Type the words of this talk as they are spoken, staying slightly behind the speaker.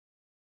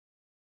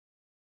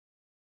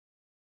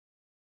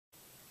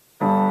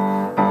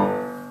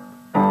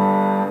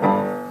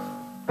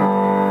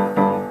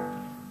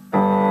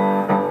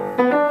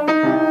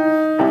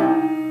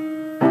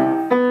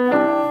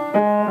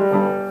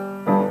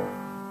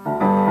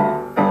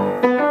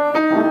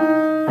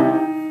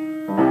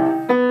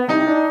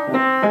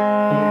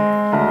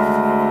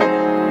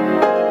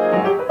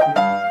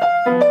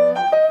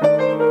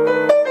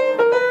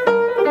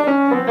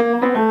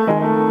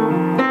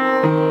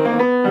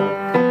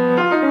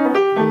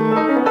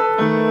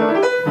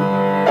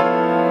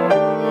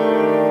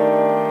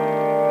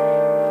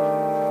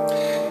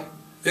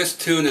This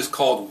tune is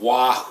called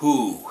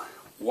Wahoo.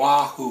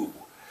 Wahoo.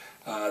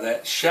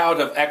 That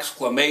shout of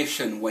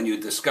exclamation when you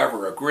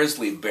discover a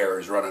grizzly bear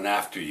is running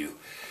after you.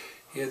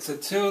 It's a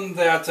tune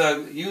that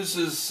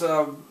uses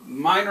a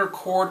minor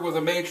chord with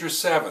a major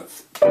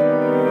seventh. You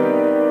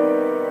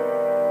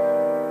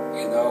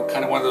know,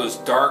 kind of one of those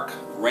dark,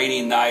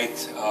 rainy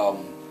night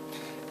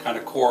kind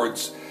of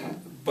chords,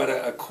 but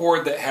a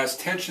chord that has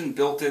tension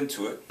built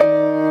into it.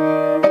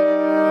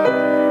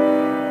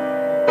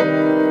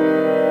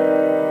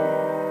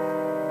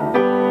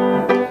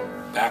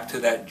 Back to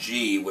that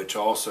G, which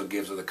also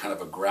gives it a kind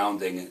of a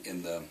grounding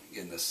in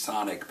the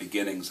sonic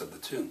beginnings of the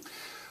tune.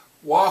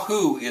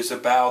 Wahoo is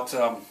about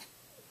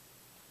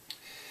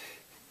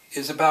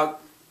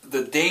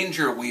the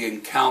danger we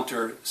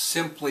encounter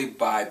simply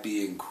by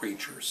being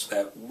creatures.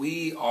 That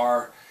we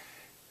are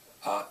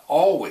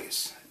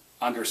always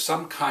under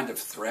some kind of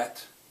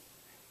threat,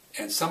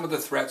 and some of the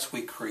threats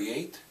we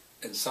create,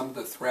 and some of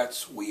the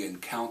threats we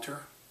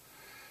encounter.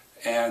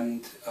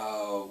 And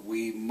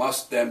we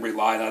must then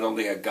rely not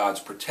only on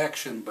God's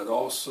protection, but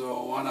also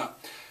on an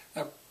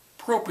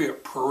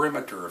appropriate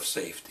perimeter of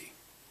safety.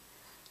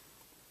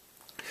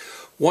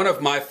 One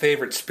of my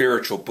favorite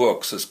spiritual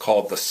books is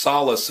called The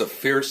Solace of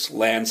Fierce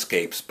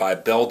Landscapes by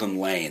Belden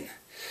Lane.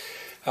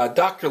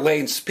 Dr.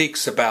 Lane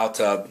speaks about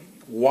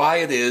why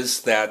it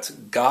is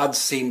that God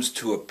seems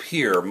to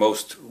appear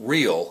most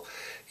real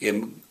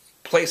in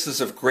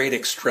places of great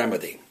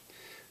extremity,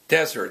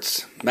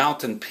 deserts,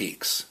 mountain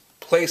peaks,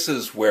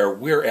 places where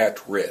we're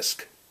at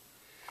risk.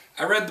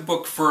 I read the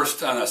book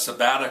first on a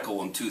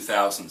sabbatical in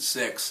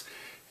 2006,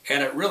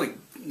 and it really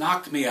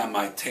knocked me on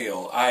my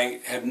tail.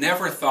 I have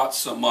never thought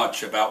so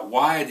much about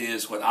why it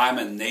is when I'm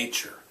in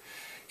nature,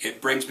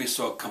 it brings me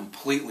so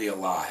completely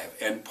alive.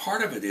 And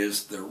part of it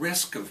is the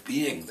risk of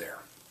being there.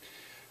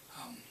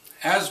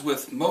 As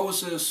with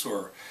Moses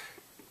or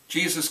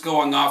Jesus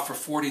going off for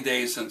 40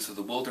 days into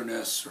the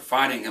wilderness or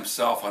finding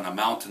himself on a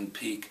mountain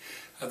peak,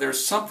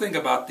 there's something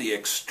about the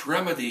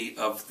extremity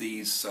of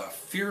these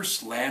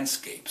fierce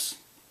landscapes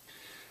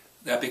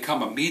that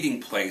become a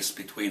meeting place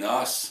between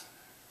us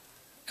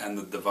and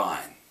the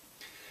divine.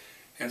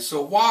 And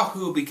so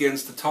Wahoo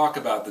begins to talk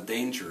about the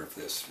danger of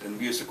this in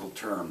musical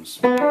terms.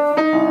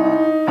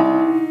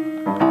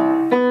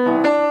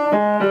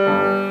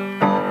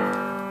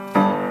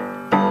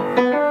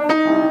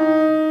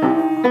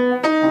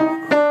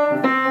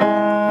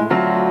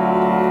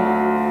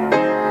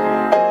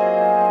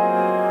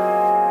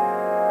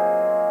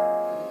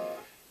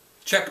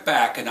 Check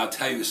back and I'll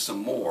tell you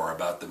some more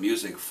about the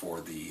music for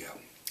the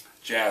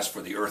Jazz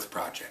for the Earth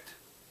project.